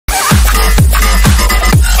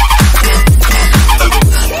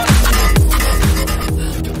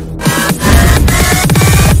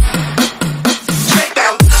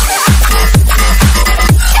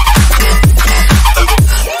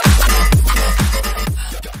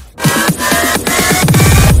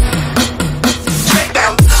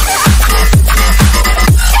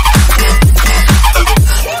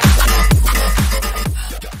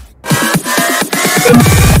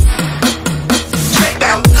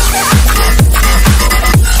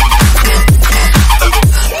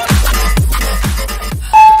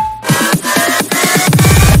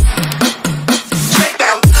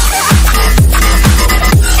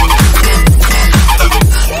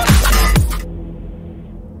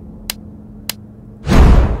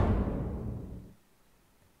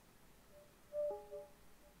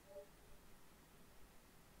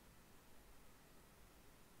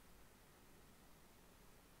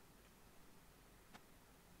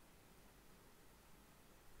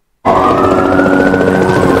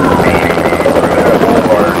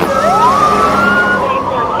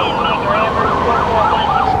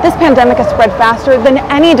pandemic has spread faster than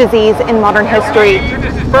any disease in modern history.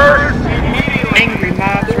 Angry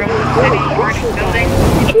mobs roam the city, burning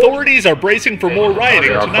buildings. Authorities are bracing for more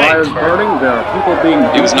rioting tonight. There are fires burning, there are people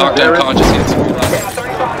being... He was knocked unconscious. He had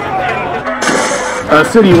A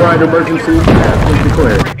citywide emergency has been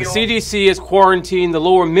declared. The CDC has quarantined the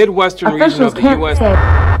lower Midwestern region of the U.S.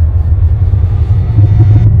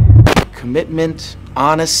 Commitment,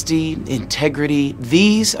 honesty, integrity,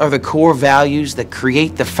 these are the core values that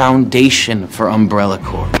create the foundation for Umbrella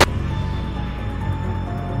Corps.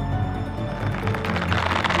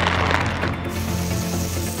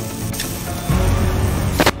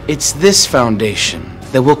 It's this foundation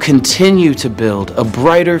that will continue to build a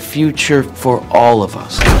brighter future for all of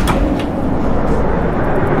us.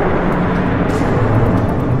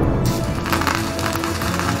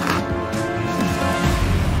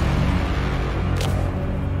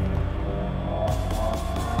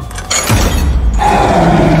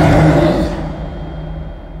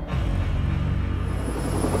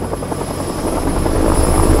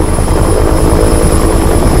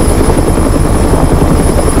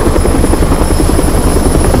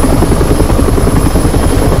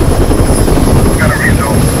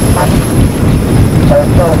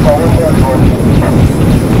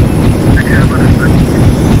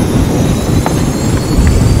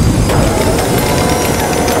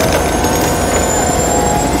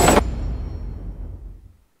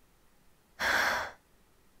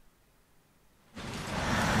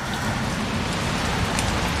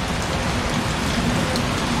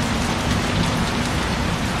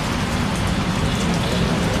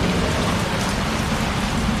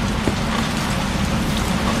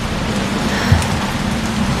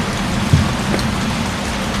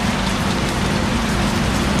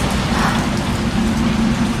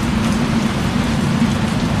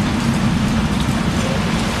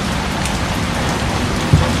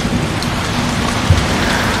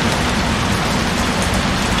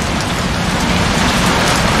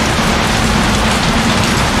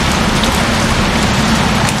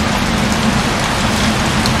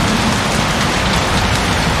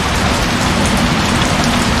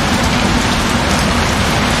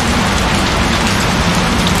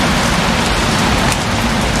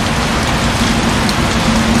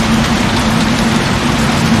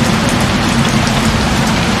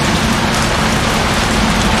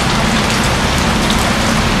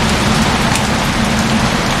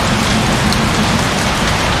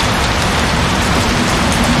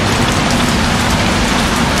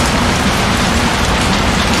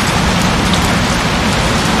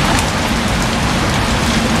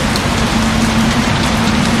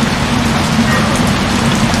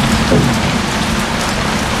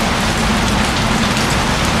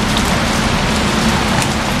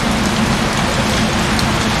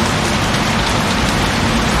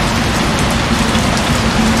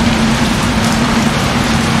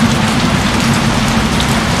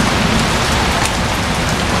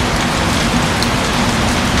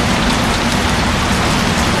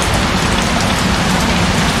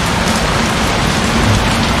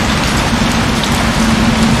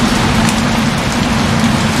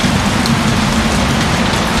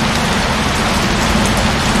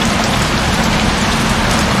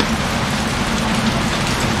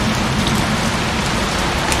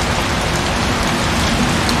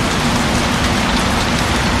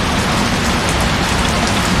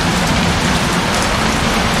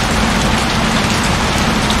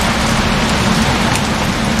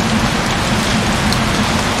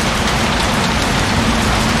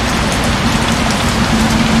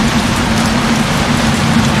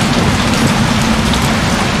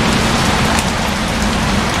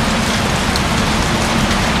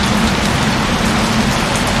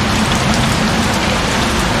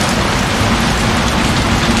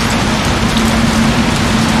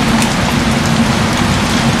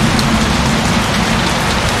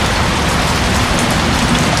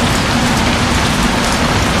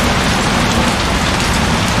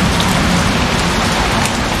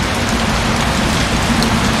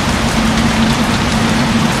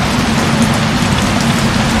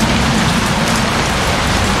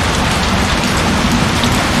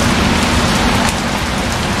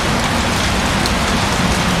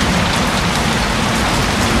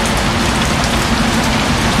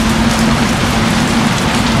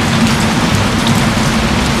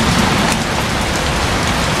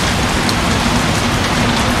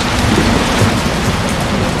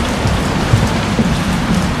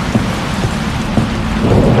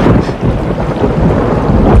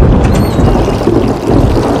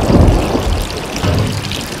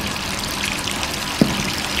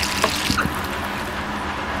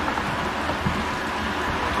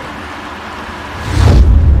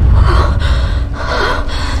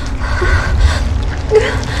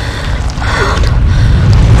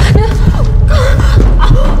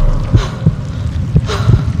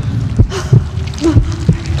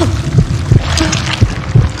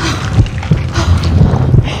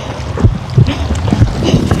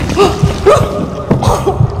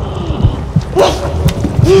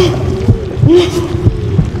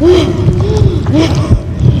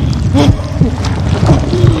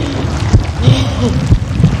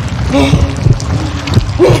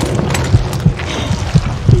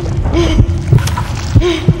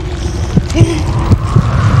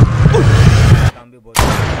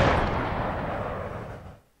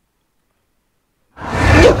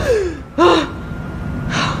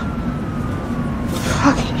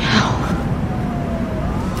 Fucking hell.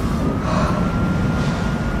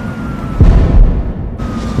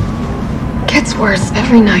 Gets worse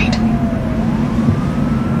every night.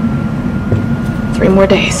 3 more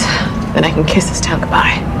days, then I can kiss this town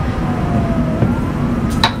goodbye.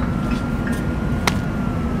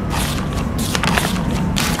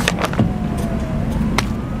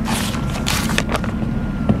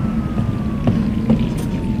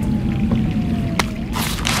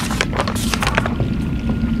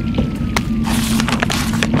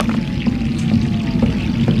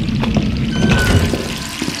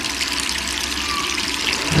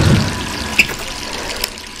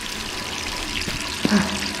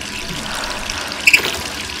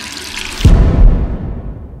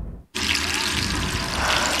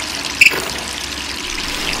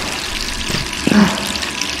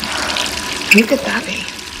 Who could that be?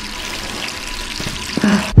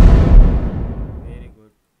 Very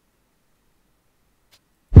good.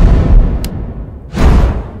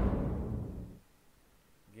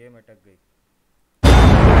 Game अटक गई.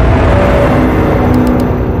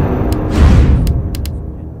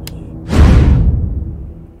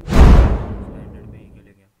 Standard में ही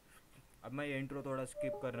खेलेंगे. अब मैं ये intro थोड़ा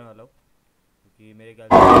skip करने वाला हूँ क्योंकि मेरे ख्याल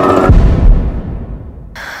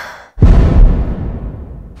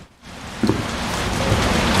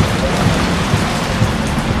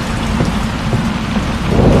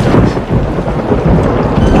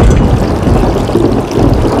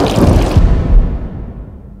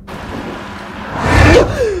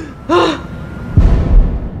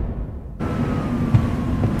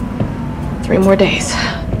Three more days,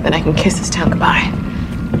 then I can kiss this town goodbye.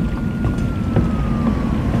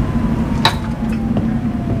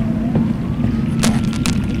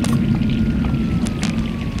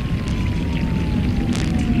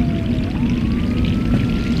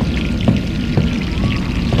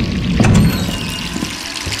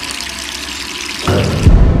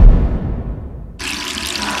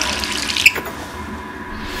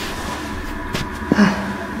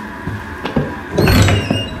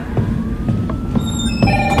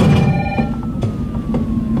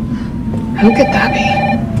 Who could that be?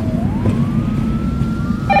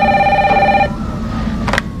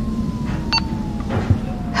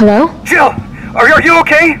 Hello? Jill, are you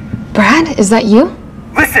okay? Brad, is that you?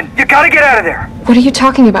 Listen, you gotta get out of there. What are you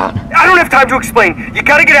talking about? I don't have time to explain. You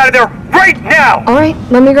gotta get out of there right now. All right,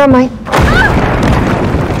 let me grab my...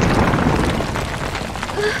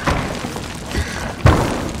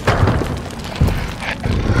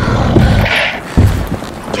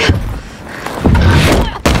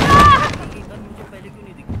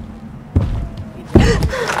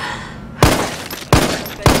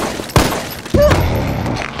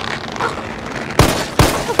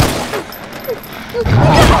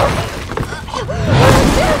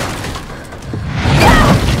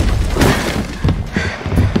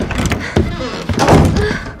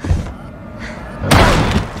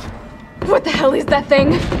 What the hell is that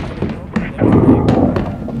thing?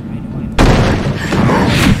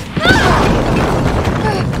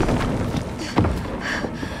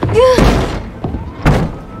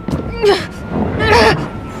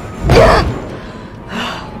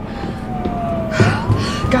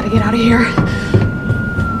 Gotta get out of here.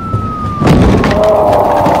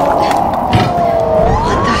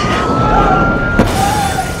 What the hell?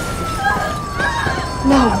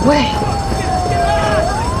 No way.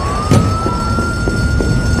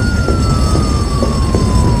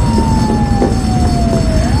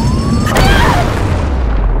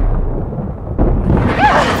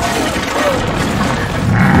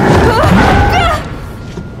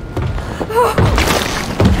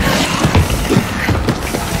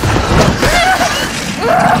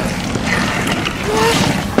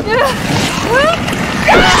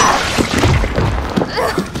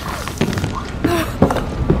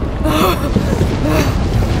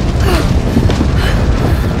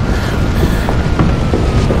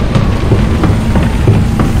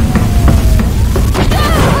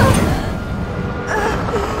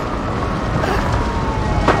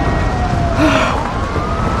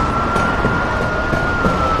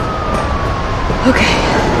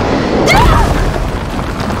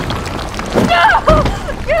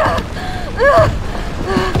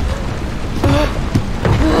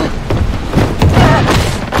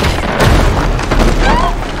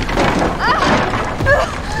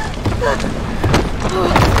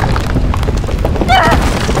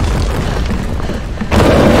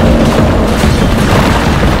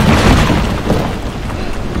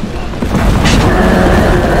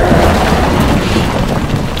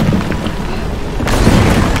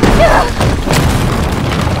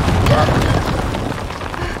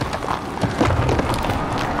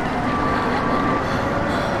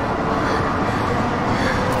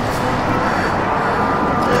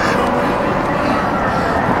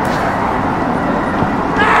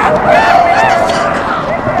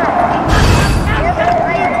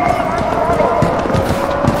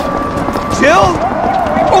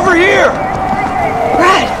 hell? Over here!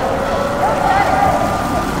 Brad!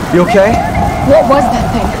 You okay? What was that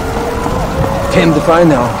thing? Damned if I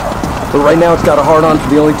know. But right now it's got a hard-on for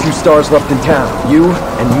the only 2 stars left in town. You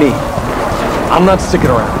and me. I'm not sticking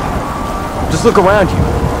around. Just look around you.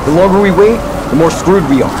 The longer we wait, the more screwed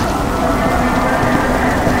we are.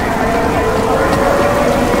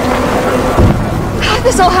 How'd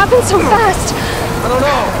this all happen so fast? I don't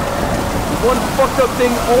know. One fucked up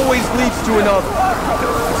thing always leads to another.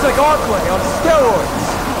 It's like our play on steroids.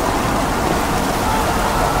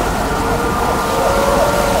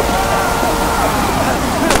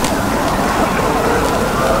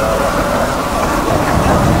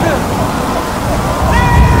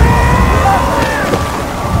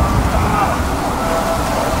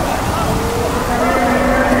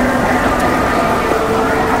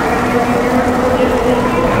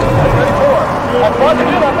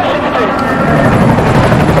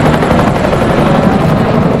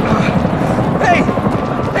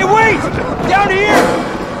 Hey, wait! Down here!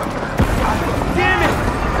 Damn it!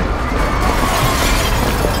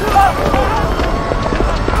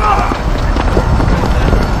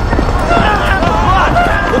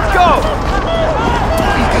 Let's go! I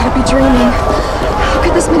gotta be dreaming. How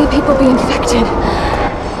could this many people be infected?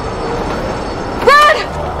 Brad!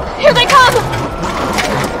 Here they come!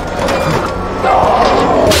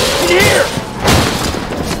 Here!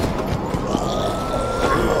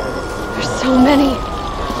 There's so many.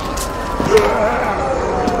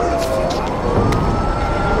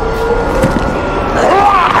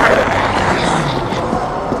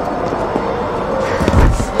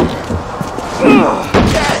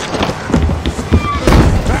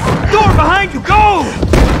 Door behind you, go!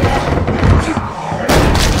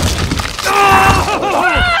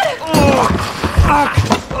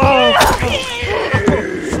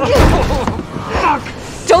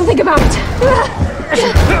 Don't think about it.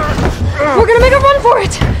 We're gonna make a run for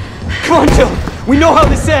it. Come on, Jill. We know how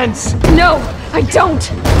this ends. No, I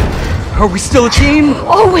don't. Are we still a team?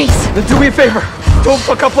 Always. Then do me a favor. Don't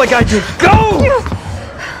fuck up like I did. Go!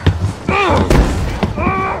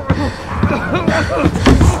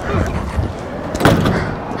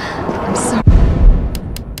 I'm sorry.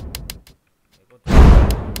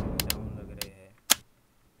 Down लग रहे हैं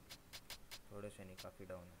थोड़े से नहीं काफी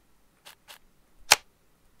down है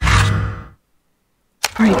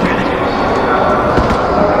All right, Brad.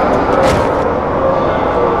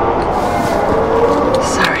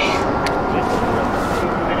 Sorry.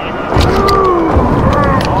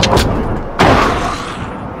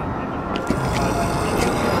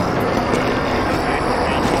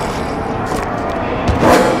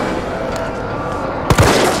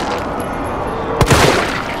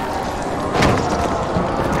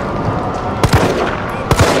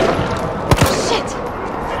 Shit.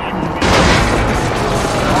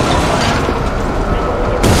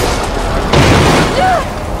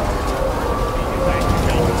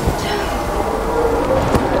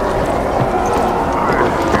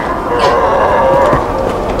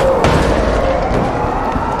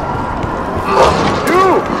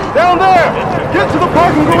 Down there! Get to the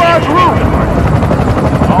parking garage roof!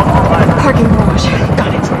 Parking garage.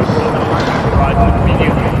 Got it.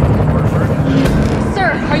 Sir,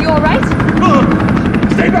 are you alright?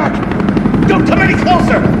 Stay back! Don't come any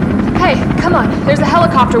closer! Hey, come on. There's a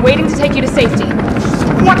helicopter waiting to take you to safety.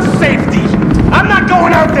 What safety? I'm not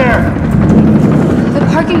going out there! The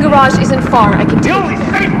parking garage isn't far. I can The take only you.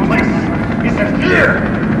 safe place is in here!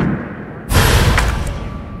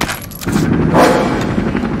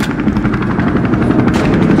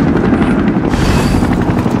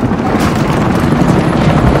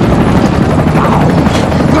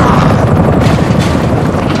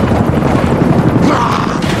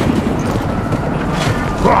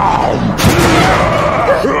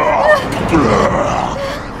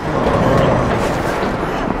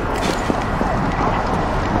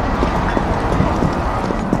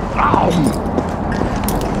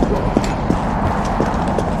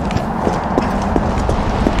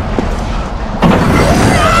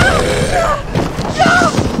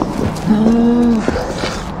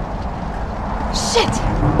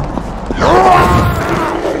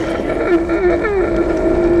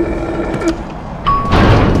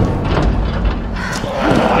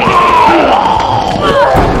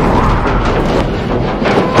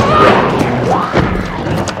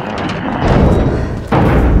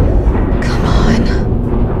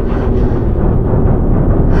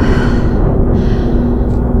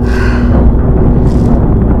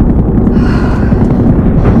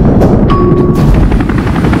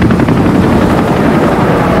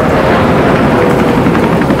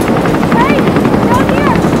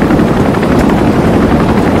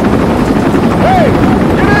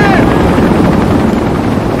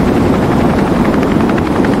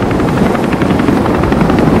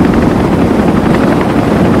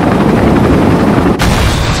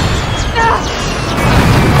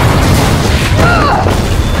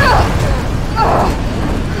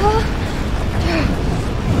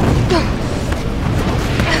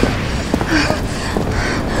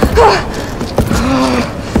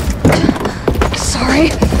 sorry.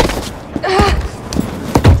 Oh,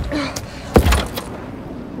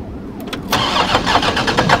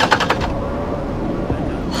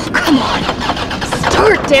 come on.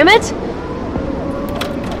 Start, damn it!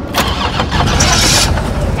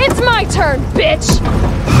 It's my turn, bitch!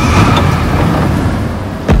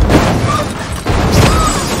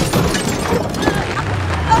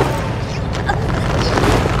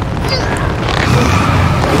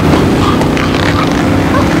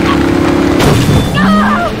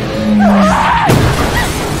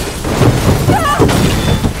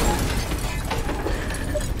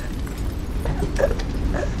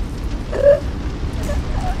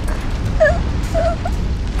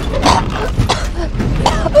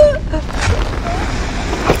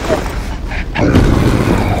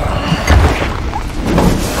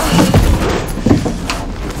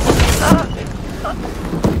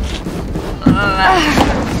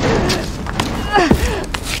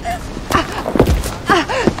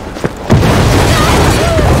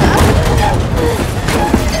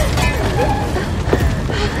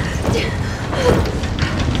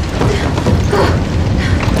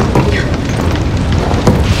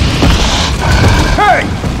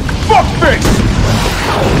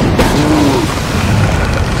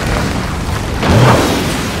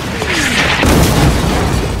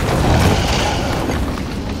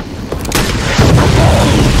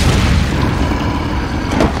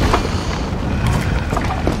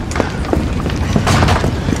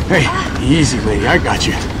 Hey, easy, lady. I got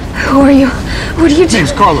you. Who are you? What do you do?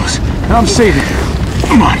 Name's Carlos. And I'm saving you.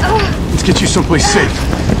 Come on. Let's get you someplace safe.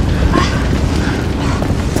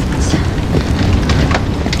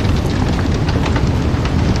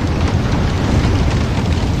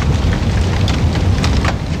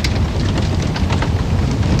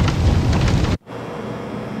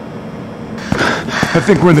 I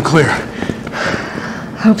think we're in the clear.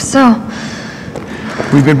 Hope so.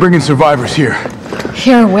 We've been bringing survivors here.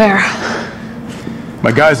 Here where?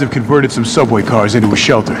 My guys have converted some subway cars into a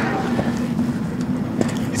shelter.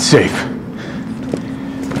 It's safe.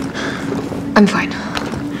 I'm fine.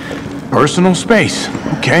 Personal space.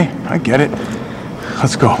 Okay, I get it.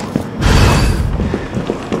 Let's go.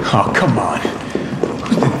 Oh, come on.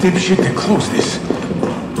 Who's the dipshit that closed this?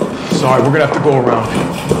 Sorry, we're gonna have to go around.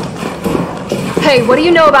 Hey, what do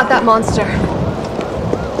you know about that monster?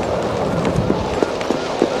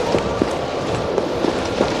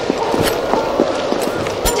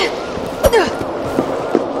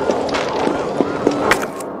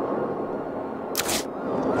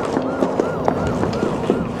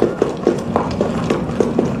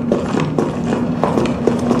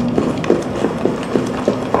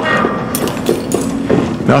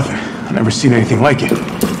 Nothing. I've never seen anything like it.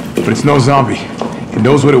 But it's no zombie. It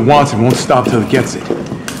knows what it wants and won't stop till it gets it.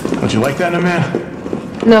 Don't you like that in a man?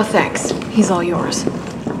 No thanks. He's all yours.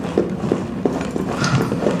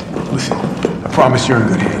 Listen, I promise you're in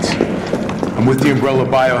good hands. I'm with the Umbrella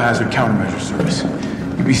Biohazard Countermeasure Service.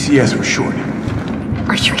 UBCS for short.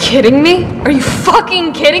 Are you kidding me? Are you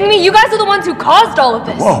fucking kidding me? You guys are the ones who caused all of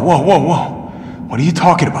this! Whoa, whoa, whoa, whoa. What are you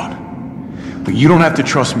talking about? Look, you don't have to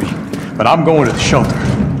trust me, but I'm going to the shelter.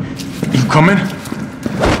 You coming?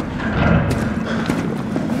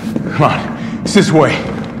 Come on, it's this way.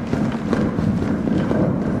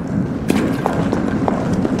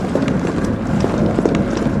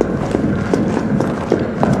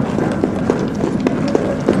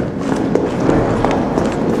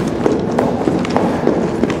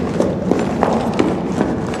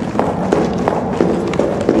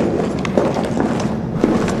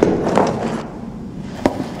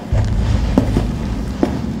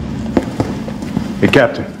 Hey,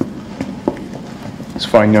 Captain. This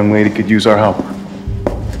fine young lady could use our help.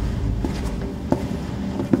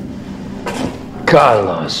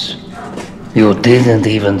 Carlos, you didn't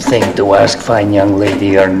even think to ask fine young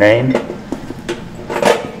lady her name?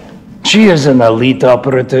 She is an elite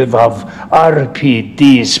operative of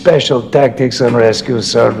RPD, Special Tactics and Rescue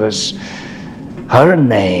Service. Her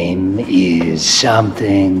name is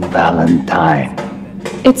something Valentine.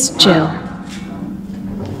 It's Jill.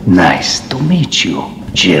 Nice to meet you,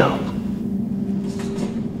 Jill.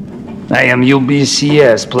 I am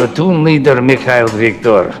UBCS Platoon Leader Mikhail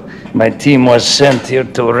Viktor. My team was sent here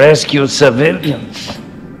to rescue civilians.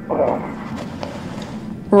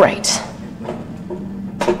 Right.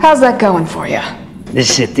 How's that going for you? The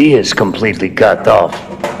city is completely cut off,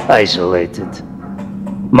 isolated.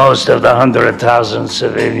 Most of the 100,000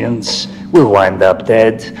 civilians will wind up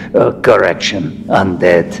dead. Correction,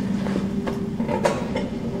 undead.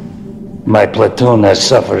 My platoon has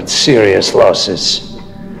suffered serious losses.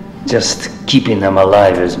 Just keeping them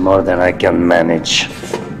alive is more than I can manage.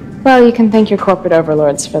 Well, you can thank your corporate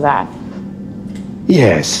overlords for that.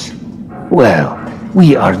 Yes. Well,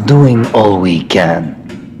 we are doing all we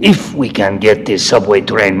can. If we can get this subway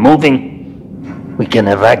train moving, we can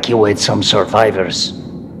evacuate some survivors.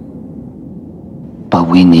 But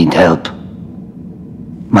we need help.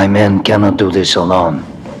 My men cannot do this alone.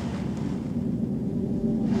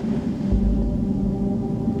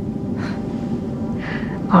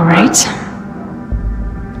 All right.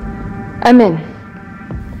 I'm in.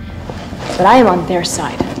 But I am on their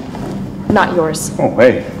side, not yours. Oh,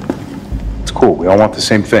 hey. It's cool. We all want the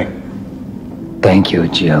same thing. Thank you,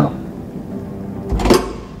 Jill.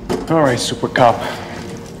 All right, Super Cop.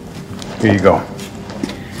 Here you go.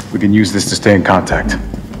 We can use this to stay in contact.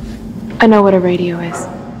 I know what a radio is.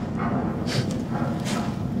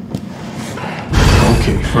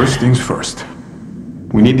 Okay, first things first.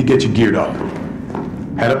 We need to get you geared up.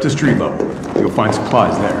 Head up to street level. You'll find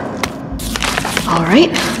supplies there. All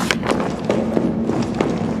right.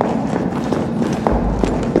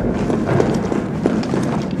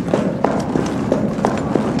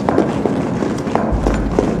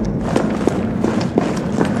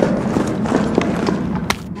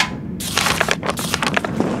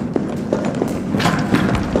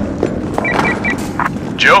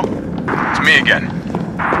 Jill? It's me again.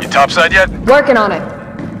 You topside yet? Working on it.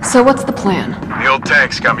 So what's the plan? The old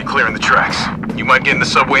tanks got me clearing the tracks. You mind getting the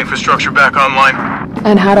subway infrastructure back online?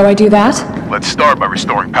 And how do I do that? Let's start by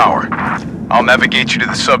restoring power. I'll navigate you to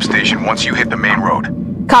the substation once you hit the main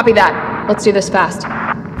road. Copy that. Let's do this fast.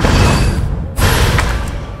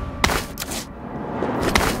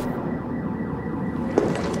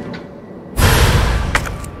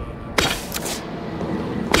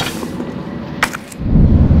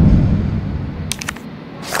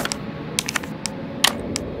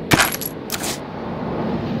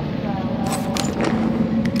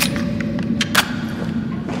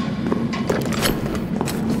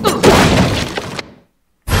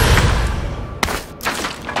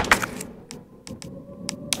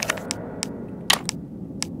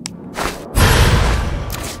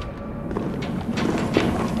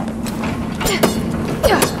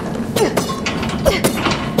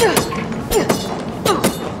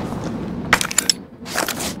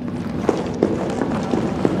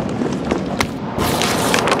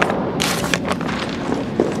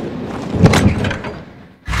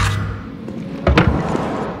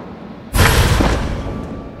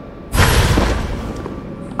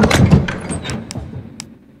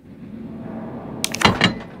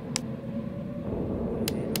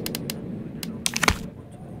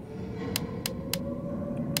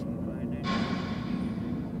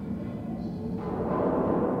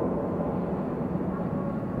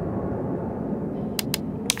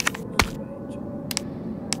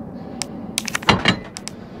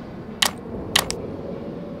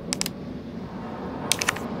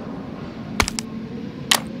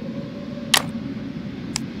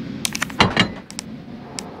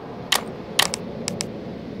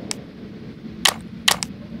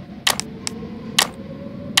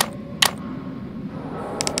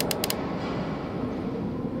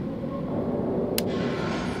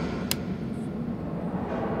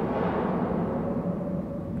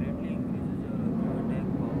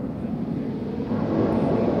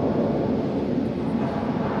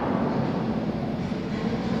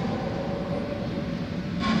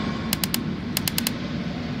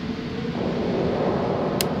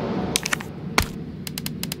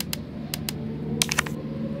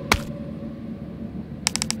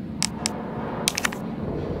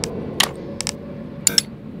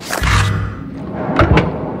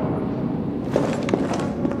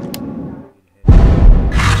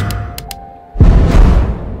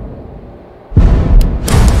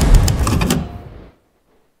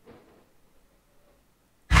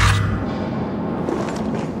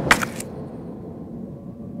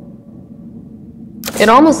 It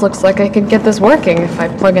almost looks like I could get this working if I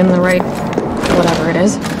plug in the right... whatever it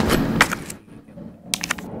is.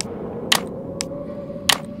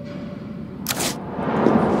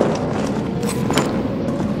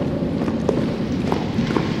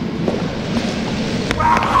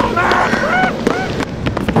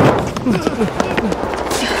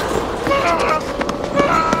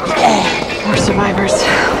 More survivors.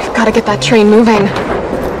 We've got to get that train moving.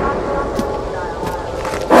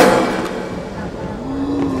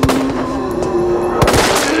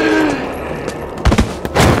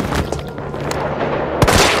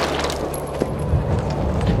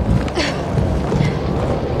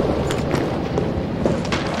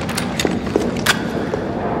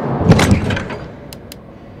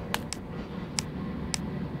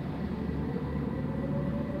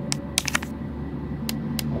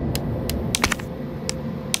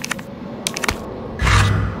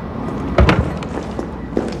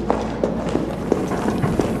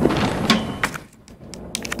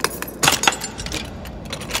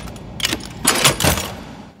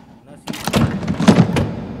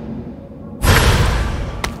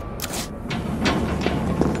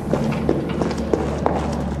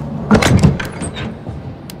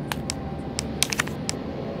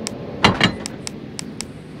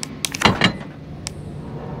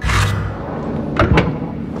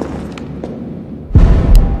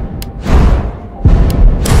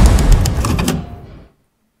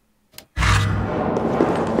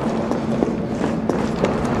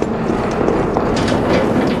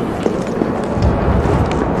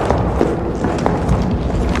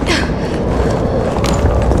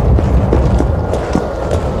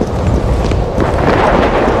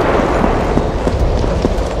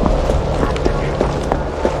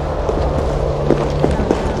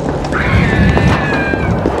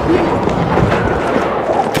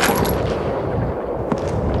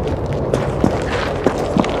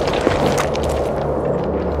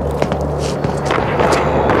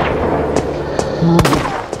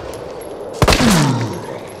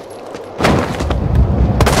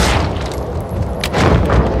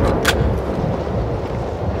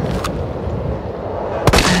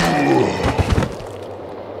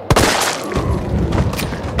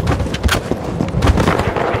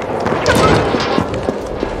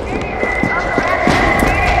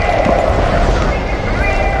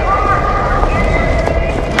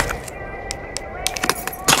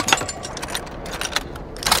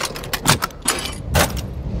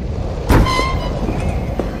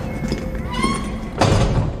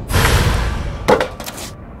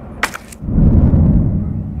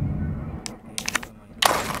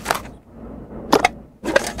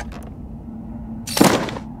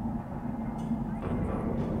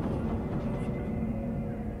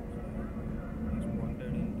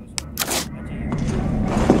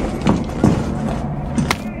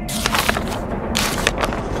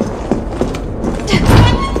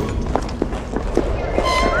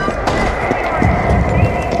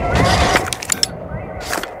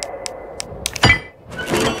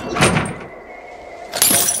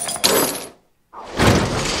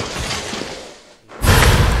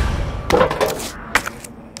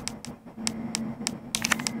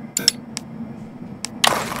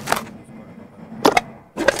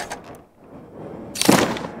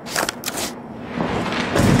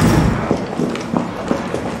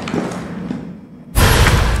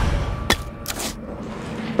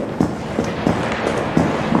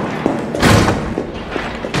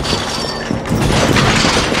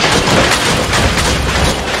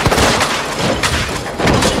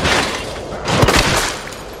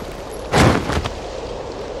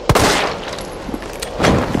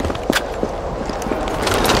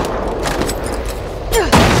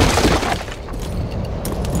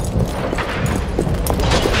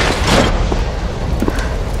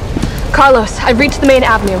 Carlos, I've reached the main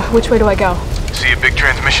avenue. Which way do I go? See a big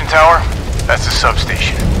transmission tower? That's the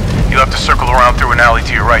substation. You'll have to circle around through an alley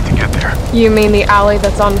to your right to get there. You mean the alley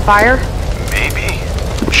that's on fire? Maybe.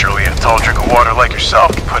 Surely a tall drink of water like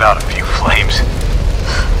yourself can put out a few flames.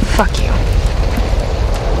 Fuck you.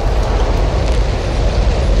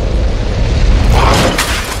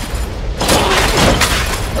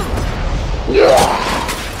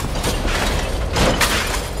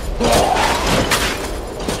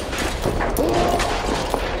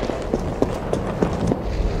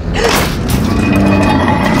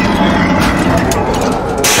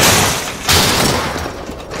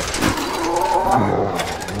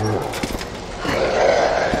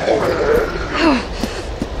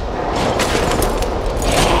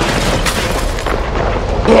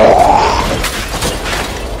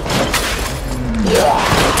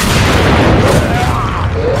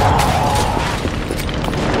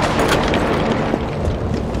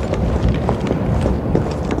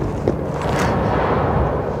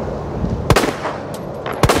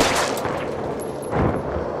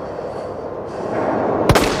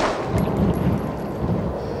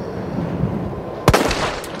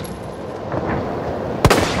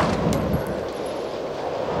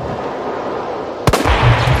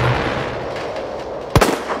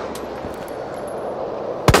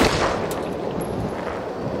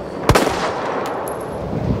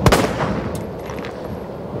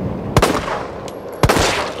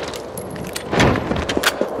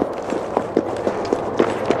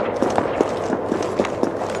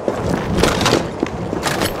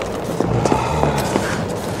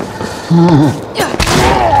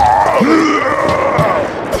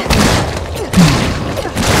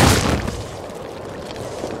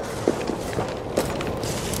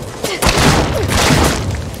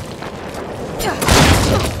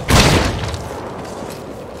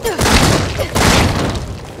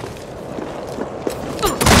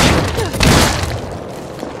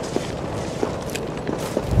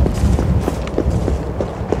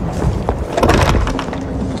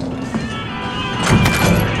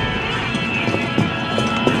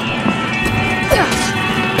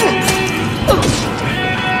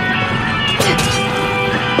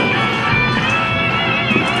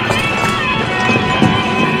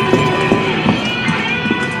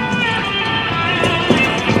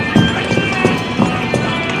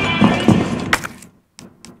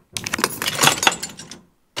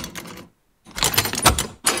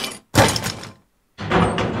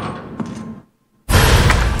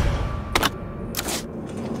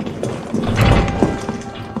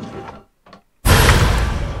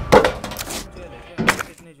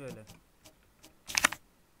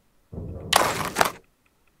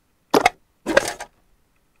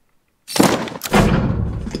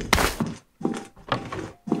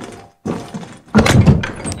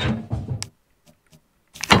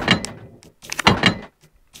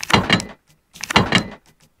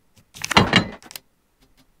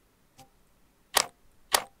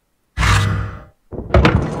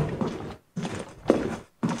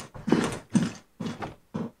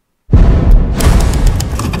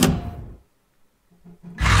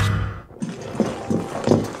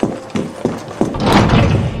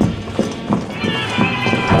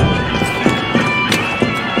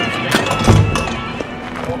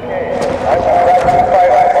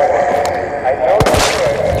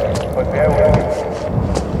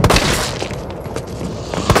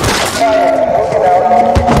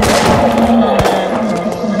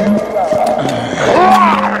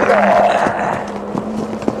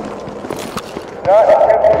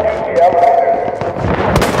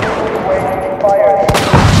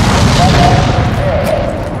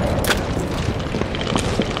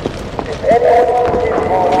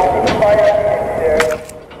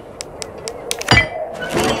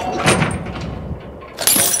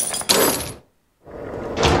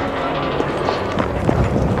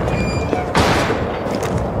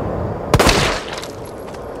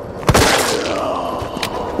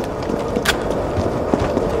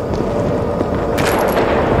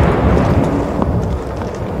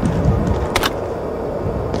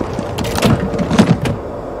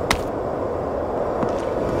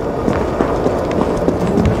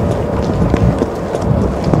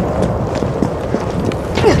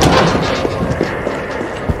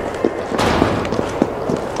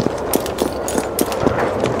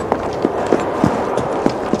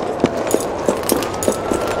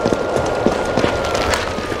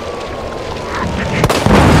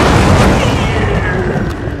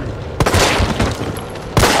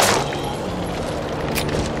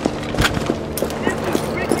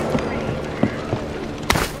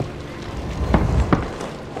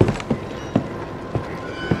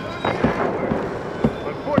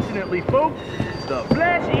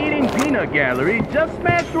 Mallory just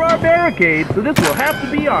smashed through our barricade, so this will have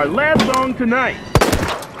to be our last song tonight.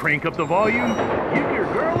 Crank up the volume, give your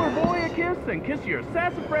girl or boy a kiss, and kiss your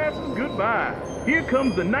sassafrasses goodbye. Here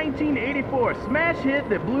comes the 1984 smash hit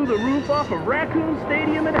that blew the roof off of Raccoon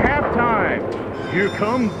Stadium at halftime. Here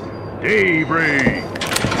comes Daybreak.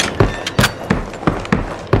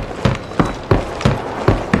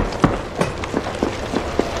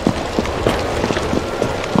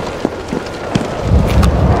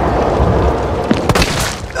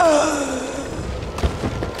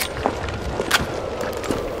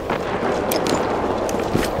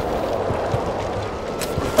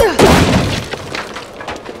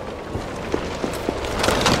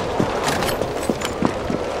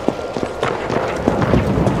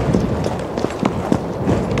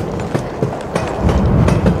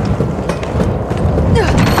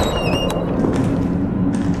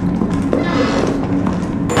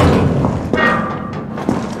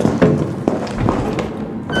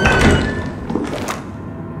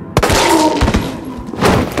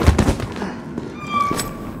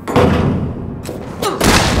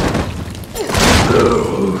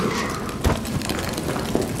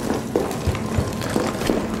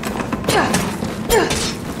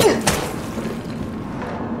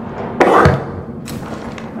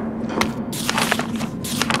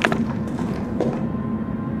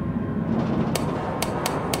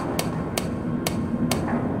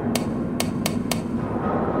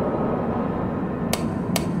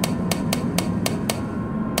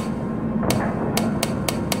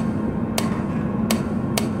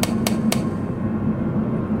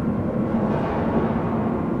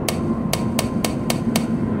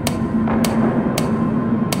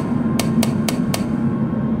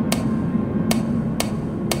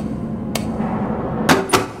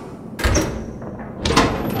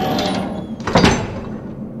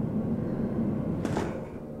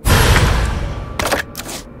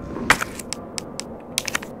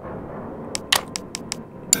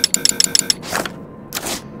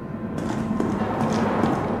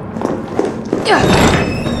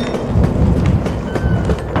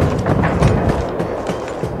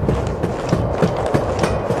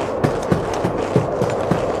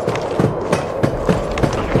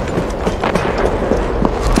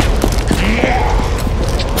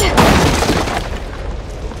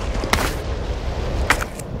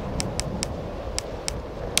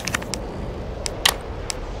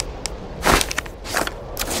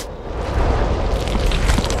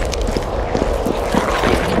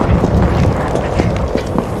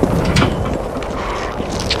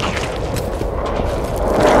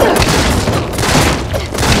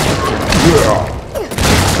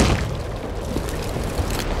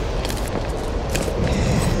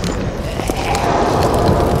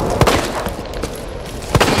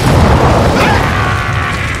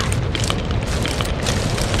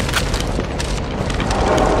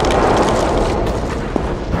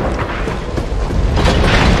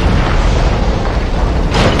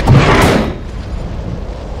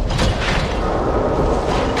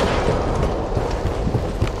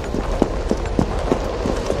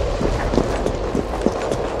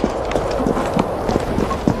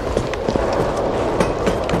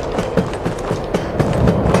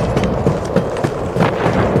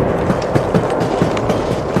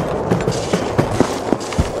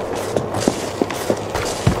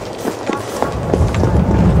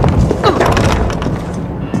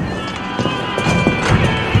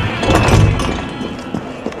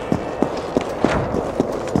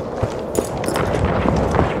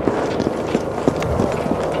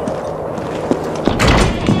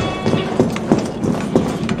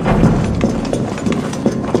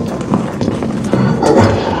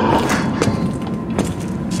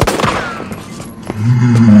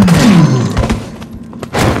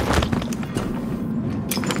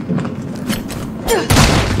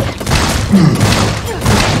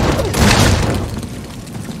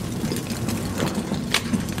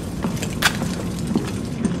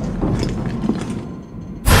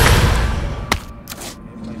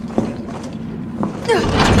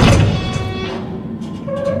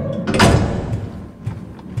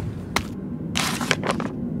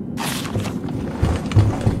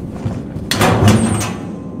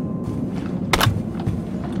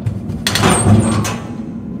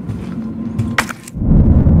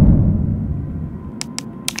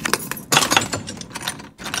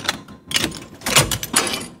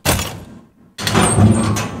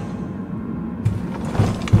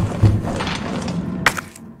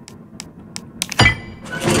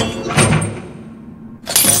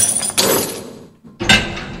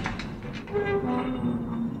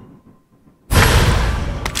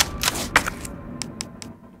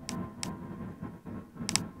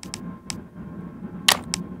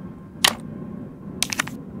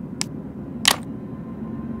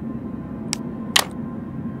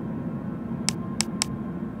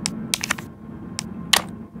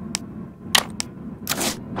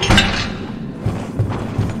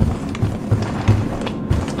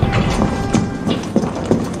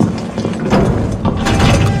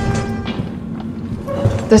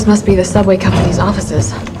 This must be the subway company's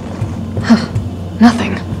offices. Huh.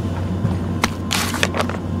 Nothing.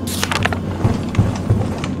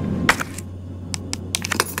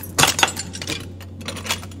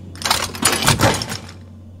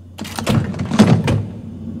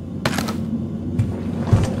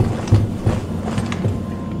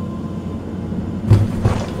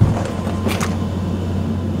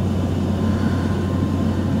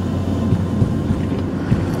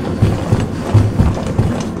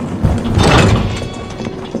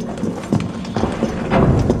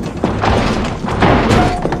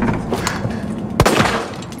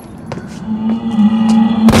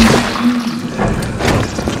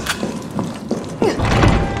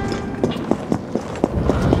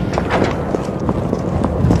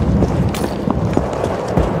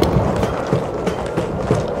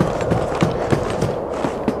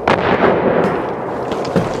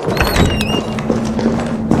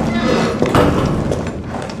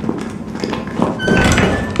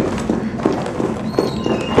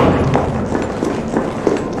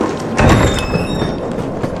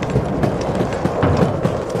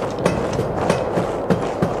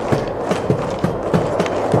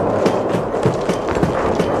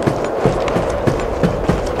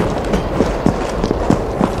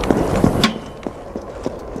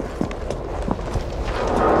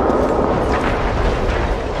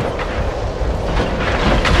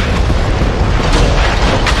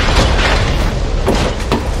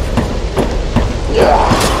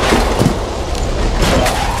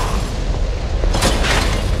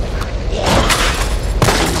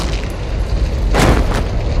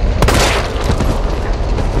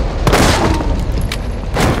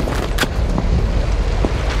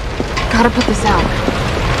 Gotta put this out.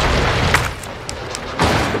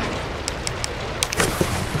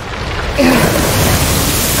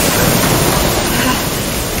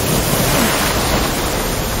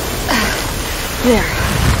 There.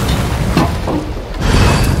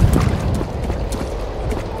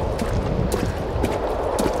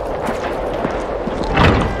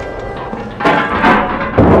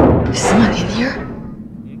 Is someone in here?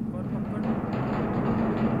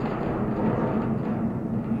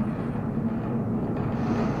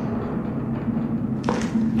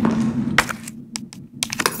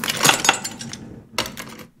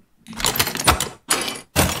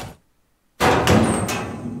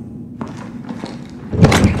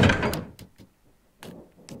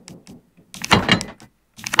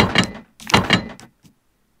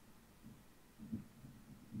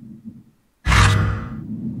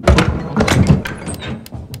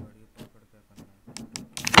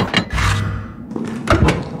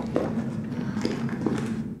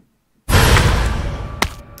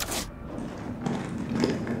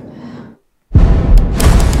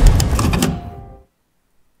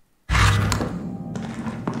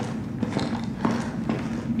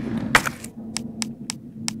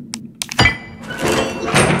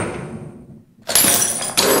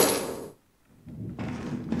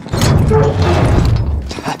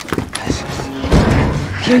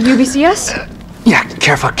 Your UBCS? Yeah,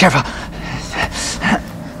 careful, careful.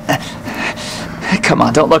 Come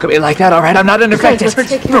on, don't look at me like that, all right? I'm not unaffected.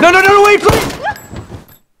 No, wait, please!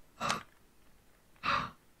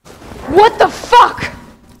 What the fuck?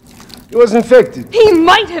 He was infected. He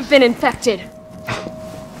might have been infected.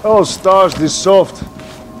 Oh, stars, this soft.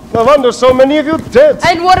 No wonder so many of you dead.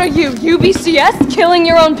 And what are you, UBCS? Killing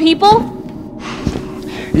your own people?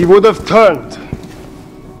 He would have turned.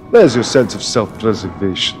 There's your sense of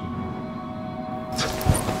self-preservation.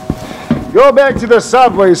 Go back to the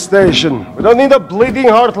subway station. We don't need a bleeding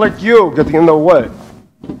heart like you getting in the way.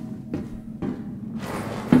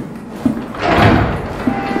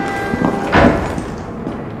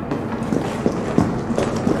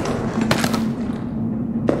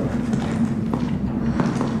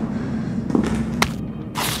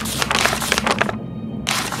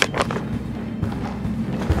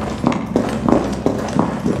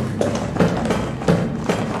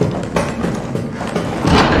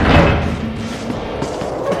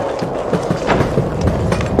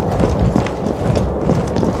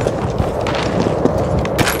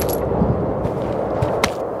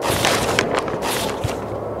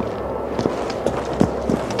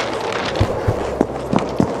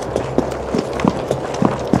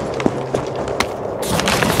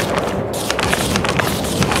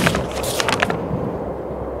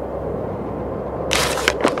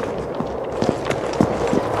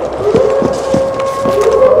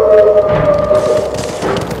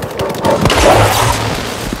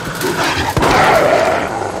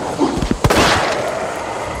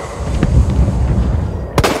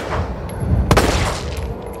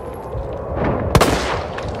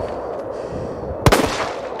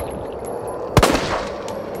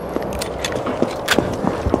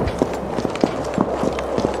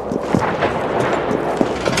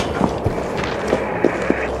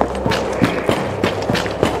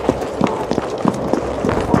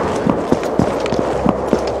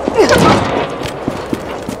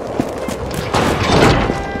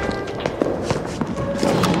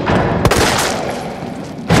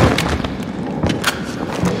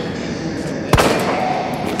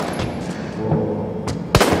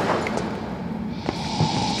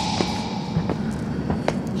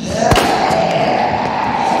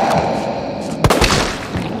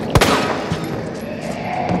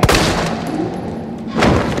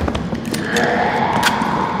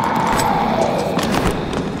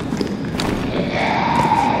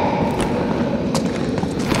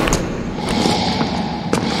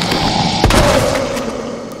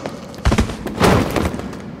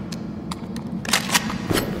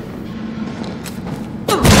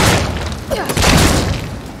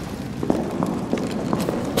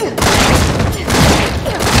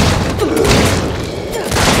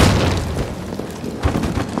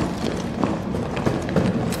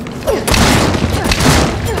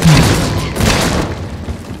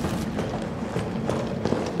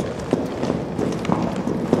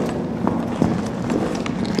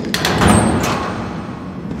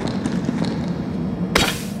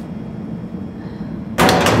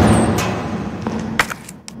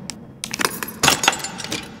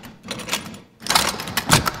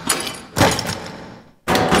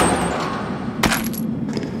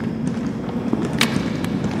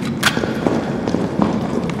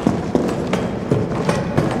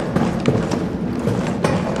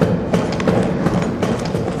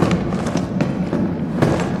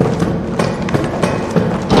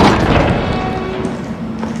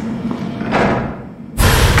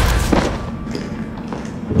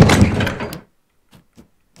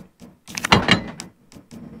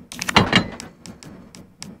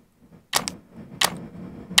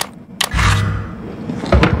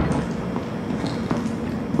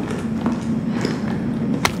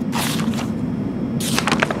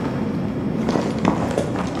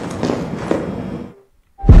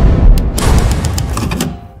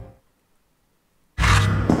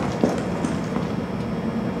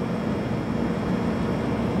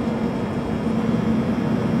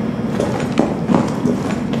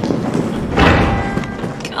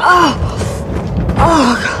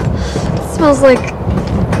 smells like...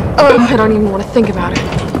 Oh, I don't even want to think about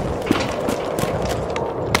it.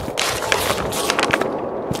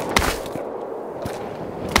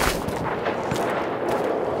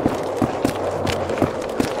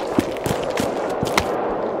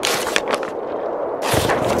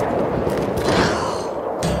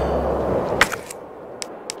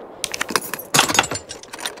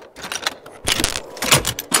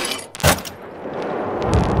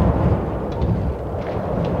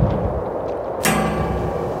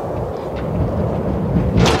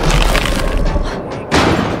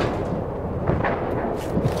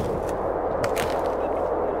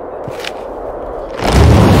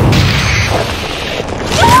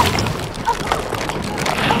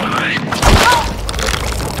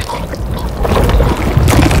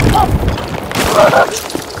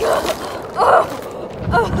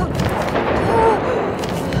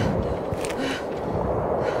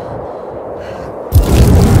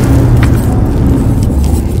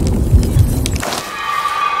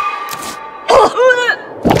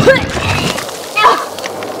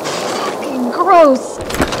 Gross.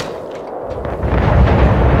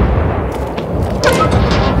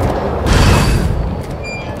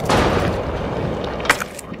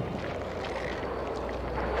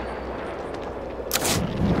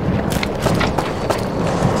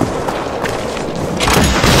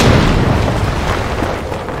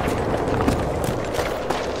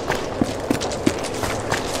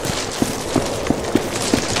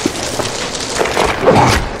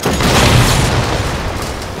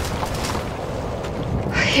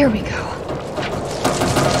 Here we go.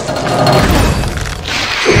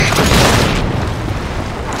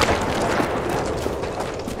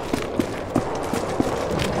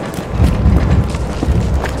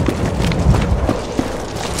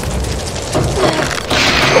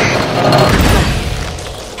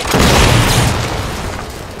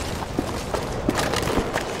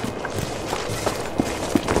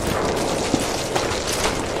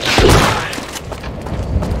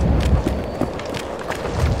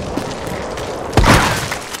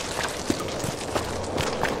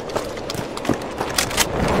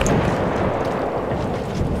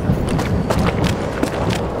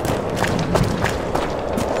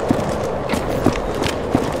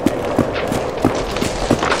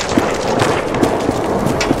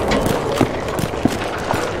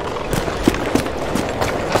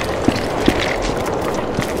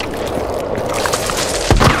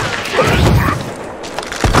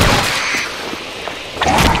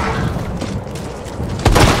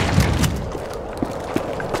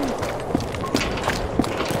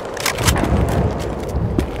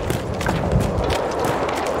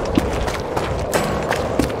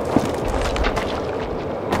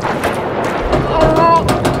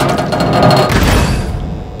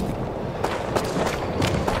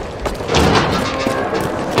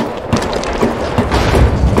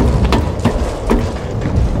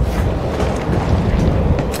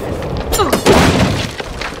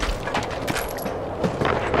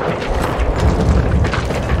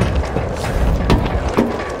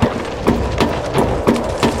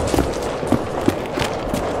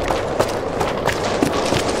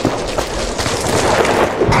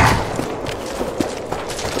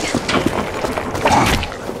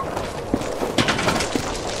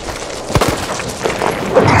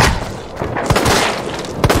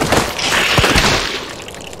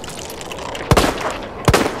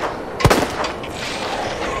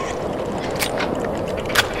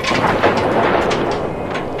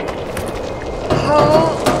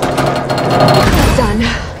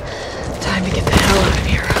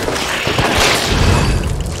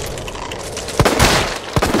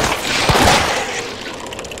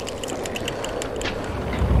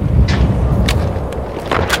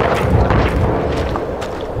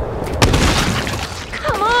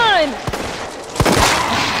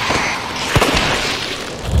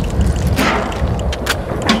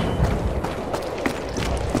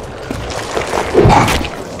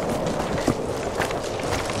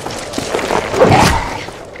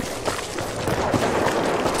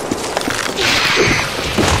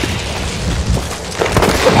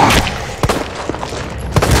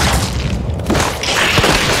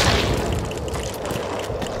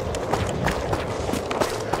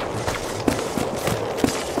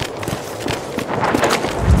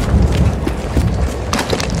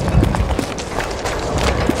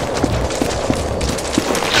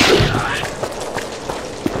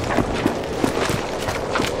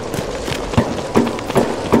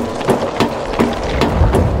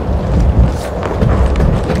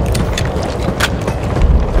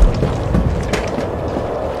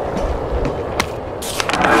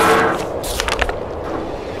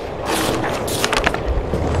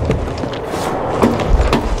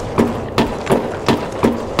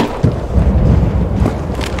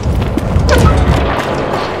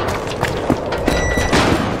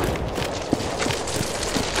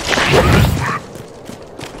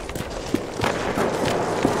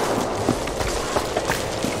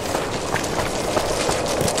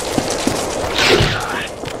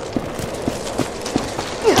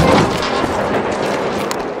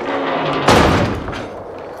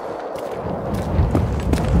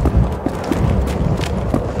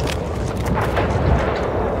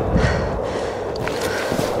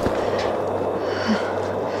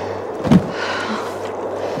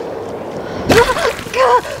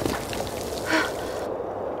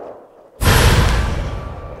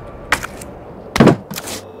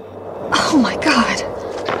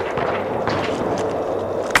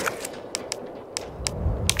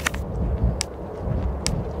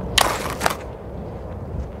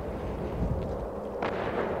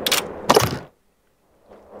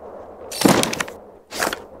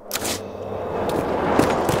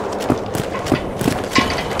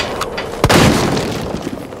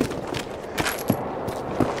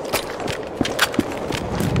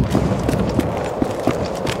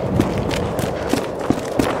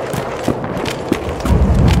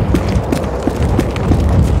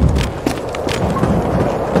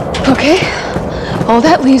 All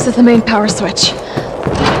that leaves is the main power switch.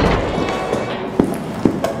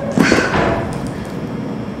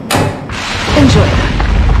 Enjoy that.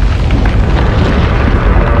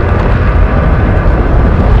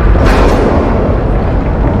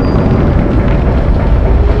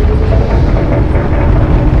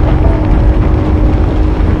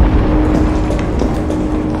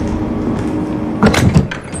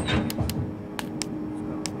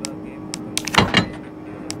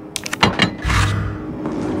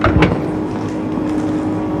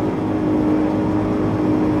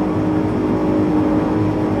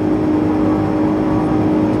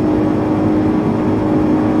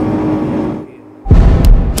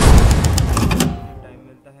 Time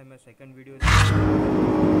मिलता है मैं second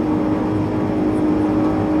video